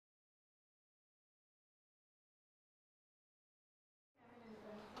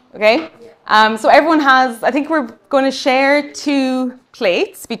Okay? So everyone has, I think we're going to share 2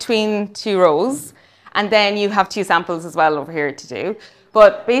 plates between 2 rows, and then you have 2 samples as well over here to do.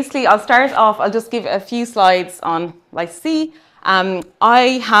 But basically, I'll start off, I'll just give a few slides on lysis.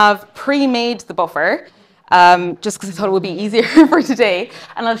 I have pre-made the buffer, just because I thought it would be easier for today.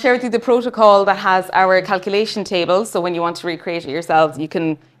 And I'll share with you the protocol that has our calculation table, so when you want to recreate it yourselves,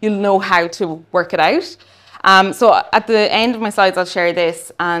 you'll know how to work it out. So at the end of my slides, I'll share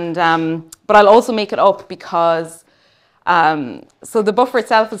this, and but I'll also make it up because so the buffer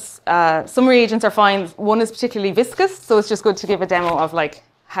itself is some reagents are fine. One is particularly viscous, so it's just good to give a demo of like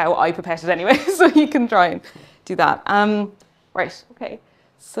how I pipette it anyway, so you can try and do that. Right. Okay.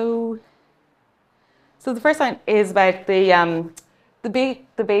 So the first line is about the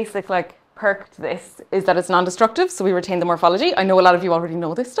basic like perk to this is that it's non-destructive, so we retain the morphology. I know a lot of you already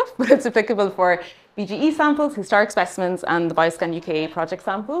know this stuff, but it's applicable for BGE samples, historic specimens, and the Bioscan UK project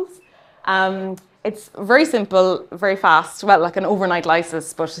samples. It's very simple, very fast, well, like an overnight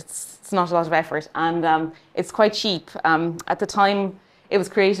lysis, but it's not a lot of effort, and it's quite cheap. At the time it was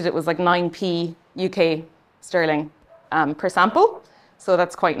created, it was like 9p UK sterling per sample. So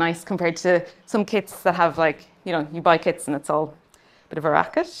that's quite nice compared to some kits that have like, you know, you buy kits and it's all a bit of a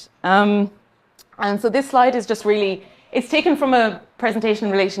racket. And so this slide is just really, it's taken from a presentation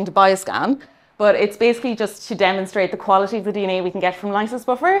in relation to Bioscan, but it's basically just to demonstrate the quality of the DNA we can get from lysis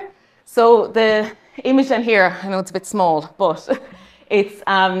buffer. So the image down here, I know it's a bit small, but it's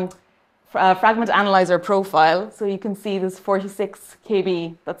a fragment analyzer profile. So you can see there's 46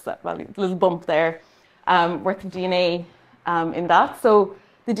 kb, that's that value, little bump there, worth of DNA in that. So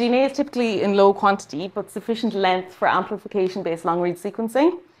the DNA is typically in low quantity, but sufficient length for amplification-based long-read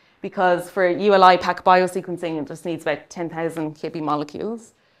sequencing, because for ULI pack biosequencing, it just needs about 10,000 kb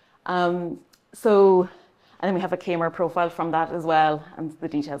molecules. And then we have a K-mer profile from that as well, and the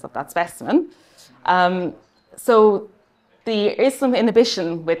details of that specimen. So there is some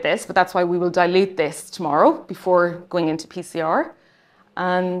inhibition with this, but that's why we will dilute this tomorrow before going into PCR.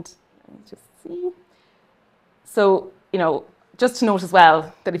 And let me just see. So, you know, just to note as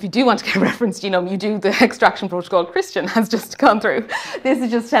well that if you do want to get a reference genome, you do the extraction protocol Christian has just gone through. This is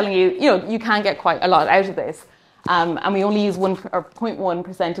just telling you, you know, you can get quite a lot out of this. And we only use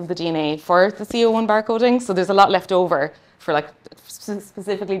 0.1% of the DNA for the CO1 barcoding, so there's a lot left over for like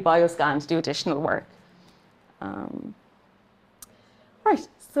specifically Bioscan to do additional work. Right,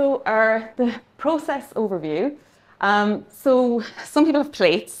 so the process overview. So some people have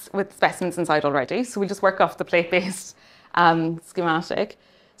plates with specimens inside already, so we'll just work off the plate-based schematic.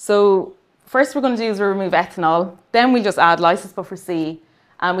 So first we're going to do is remove ethanol, then we'll just add lysis buffer C,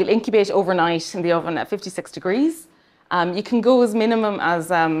 and we'll incubate overnight in the oven at 56 degrees. You can go as minimum as,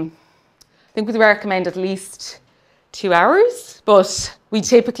 I think we recommend at least 2 hours, but we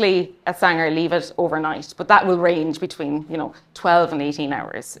typically at Sanger leave it overnight, but that will range between, you know, 12 and 18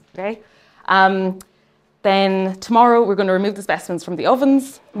 hours, okay? Then tomorrow we're going to remove the specimens from the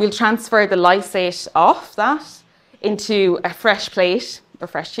ovens. We'll transfer the lysate off that into a fresh plate or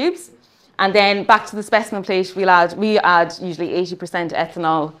fresh tubes. And then back to the specimen plate, we add usually 80%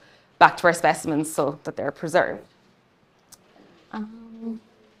 ethanol back to our specimens so that they're preserved. Let's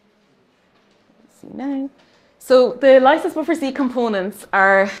see now. So the lysis buffer C components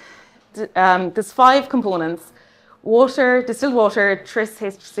are, there's 5 components: water, distilled water, tris,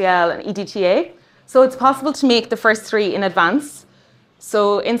 HCl, and EDTA. So it's possible to make the first 3 in advance.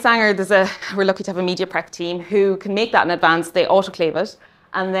 So in Sanger, we're lucky to have a media prep team who can make that in advance. They autoclave it,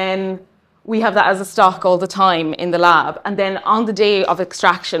 and then we have that as a stock all the time in the lab. And then on the day of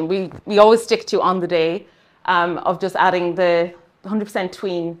extraction, we always stick to on the day of just adding the 100%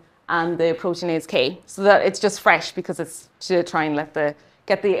 tween and the proteinase K, so that it's just fresh, because it's to try and get the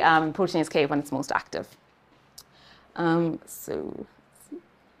proteinase K when it's most active.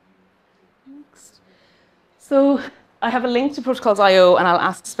 So I have a link to protocols.io, and I'll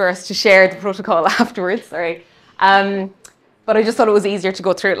ask Spiros to share the protocol afterwards. Sorry. But I just thought it was easier to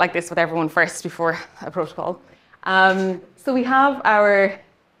go through it like this with everyone first before a protocol. So we have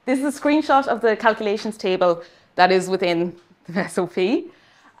this is a screenshot of the calculations table that is within the SOP.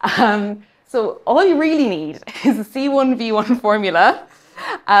 So all you really need is a C1V1 formula.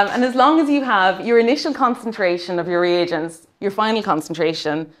 And as long as you have your initial concentration of your reagents, your final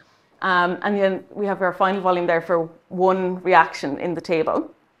concentration, and then we have our final volume there for one reaction in the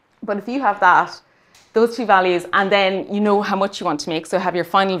table. But if you have that, those 2 values, and then you know how much you want to make, so have your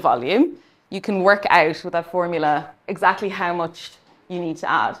final volume, you can work out with that formula exactly how much you need to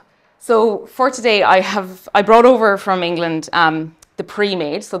add. So for today, I brought over from England the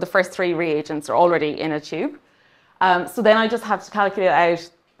pre-made, so the first 3 reagents are already in a tube. So then I just have to calculate out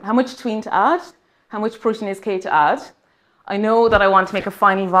how much tween to add, how much proteinase K to add. I know that I want to make a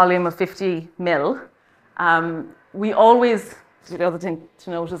final volume of 50 mil. We always, the other thing to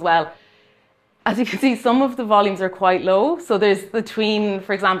note as well, as you can see, some of the volumes are quite low. So there's the tween,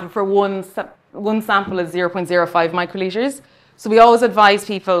 for example, for one sample is 0.05 microliters. So we always advise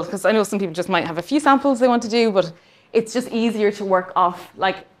people, because I know some people just might have a few samples they want to do, but it's just easier to work off,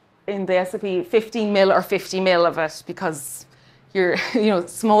 like in the SOP, 15 mil or 50 mil of it, because you're,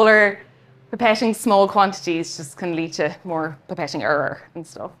 smaller, pipetting small quantities just can lead to more pipetting error and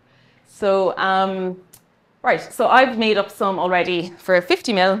stuff. So, right, so I've made up some already for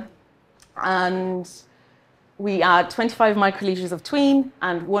 50 mil, and we add 25 microliters of tween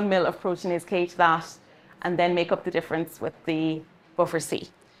and 1 mil of proteinase K to that, and then make up the difference with the buffer C.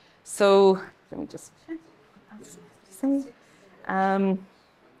 So let me just check.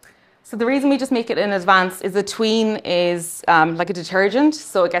 So the reason we just make it in advance is the tween is like a detergent,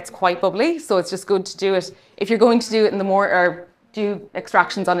 so it gets quite bubbly. So it's just good to do it. If you're going to do it in the morning or do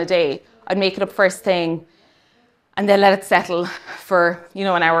extractions on a day, I'd make it up first thing and then let it settle for, an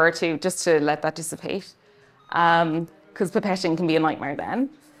hour or two just to let that dissipate. Because pipetting can be a nightmare then.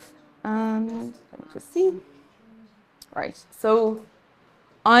 Let me just see. Right, so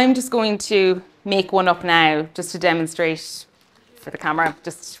I'm just going to make one up now just to demonstrate for the camera,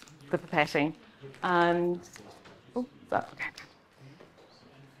 just the pipetting. And, oh, that, okay.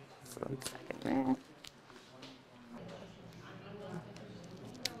 So 1 second there.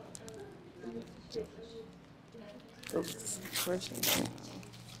 Oops, where's she?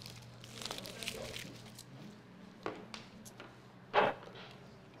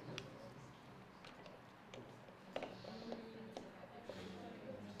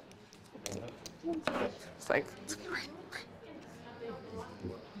 It's like,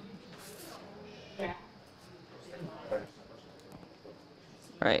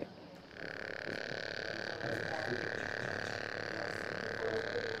 right.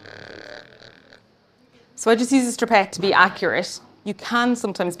 So I just use a stripette to be accurate. You can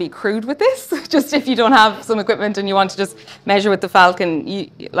sometimes be crude with this, just if you don't have some equipment and you want to just measure with the Falcon.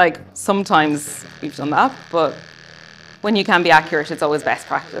 Sometimes we've done that, but when you can be accurate, it's always best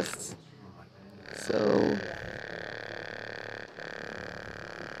practice. So.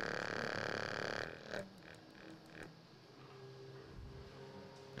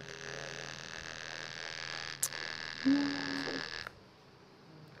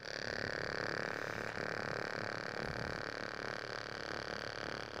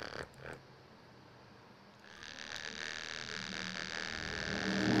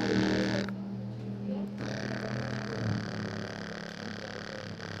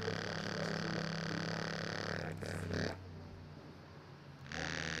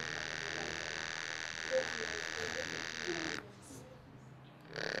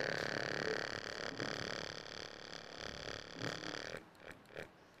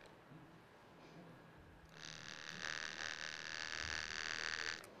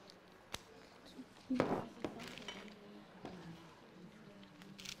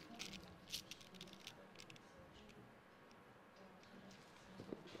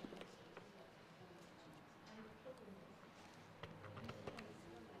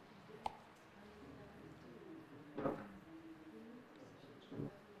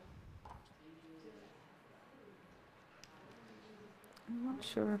 I'm not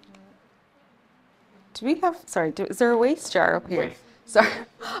sure. Do we have, sorry, is there a waste jar up here? Waste. Sorry,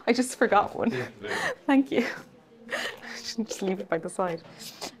 I just forgot one. Yeah, thank you. I shouldn't just leave it by the side.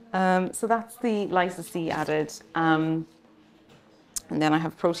 So that's the lysis C added. And then I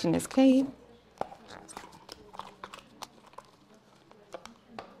have proteinase K.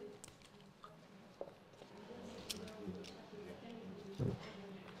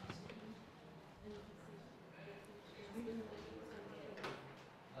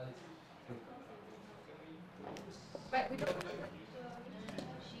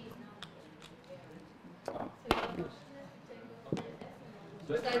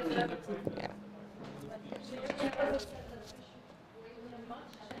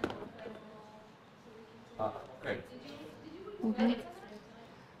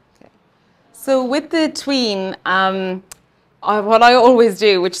 So with the tween, what I always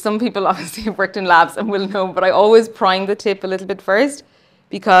do, which some people obviously have worked in labs and will know, but I always prime the tip a little bit first,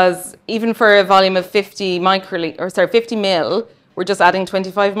 because even for a volume of 50 mil, we're just adding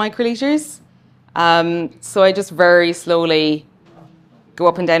 25 microliters. So I just very slowly go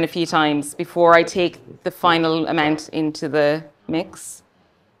up and down a few times before I take the final amount into the mix.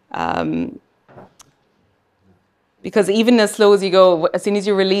 Because even as slow as you go, as soon as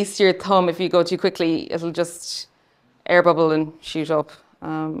you release your thumb, if you go too quickly, it'll just air bubble and shoot up.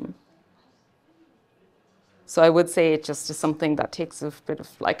 So I would say it just is something that takes a bit of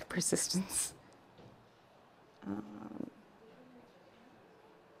like persistence.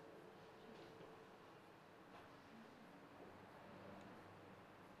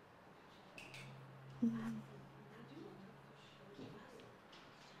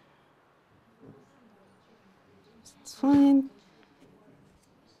 It's fine.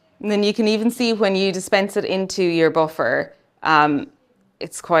 And then you can even see when you dispense it into your buffer,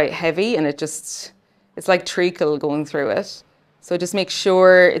 it's quite heavy and it's like treacle going through it. So just make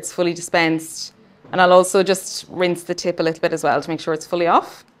sure it's fully dispensed. And I'll also just rinse the tip a little bit as well to make sure it's fully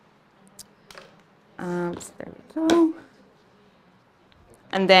off. So there we go.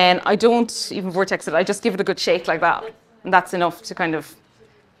 And then I don't even vortex it, I just give it a good shake like that. And that's enough to kind of,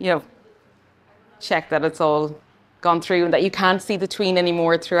 check that it's all gone through and that you can't see the tween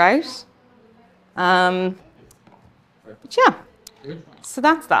anymore throughout. But yeah, so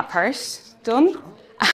that's that part done.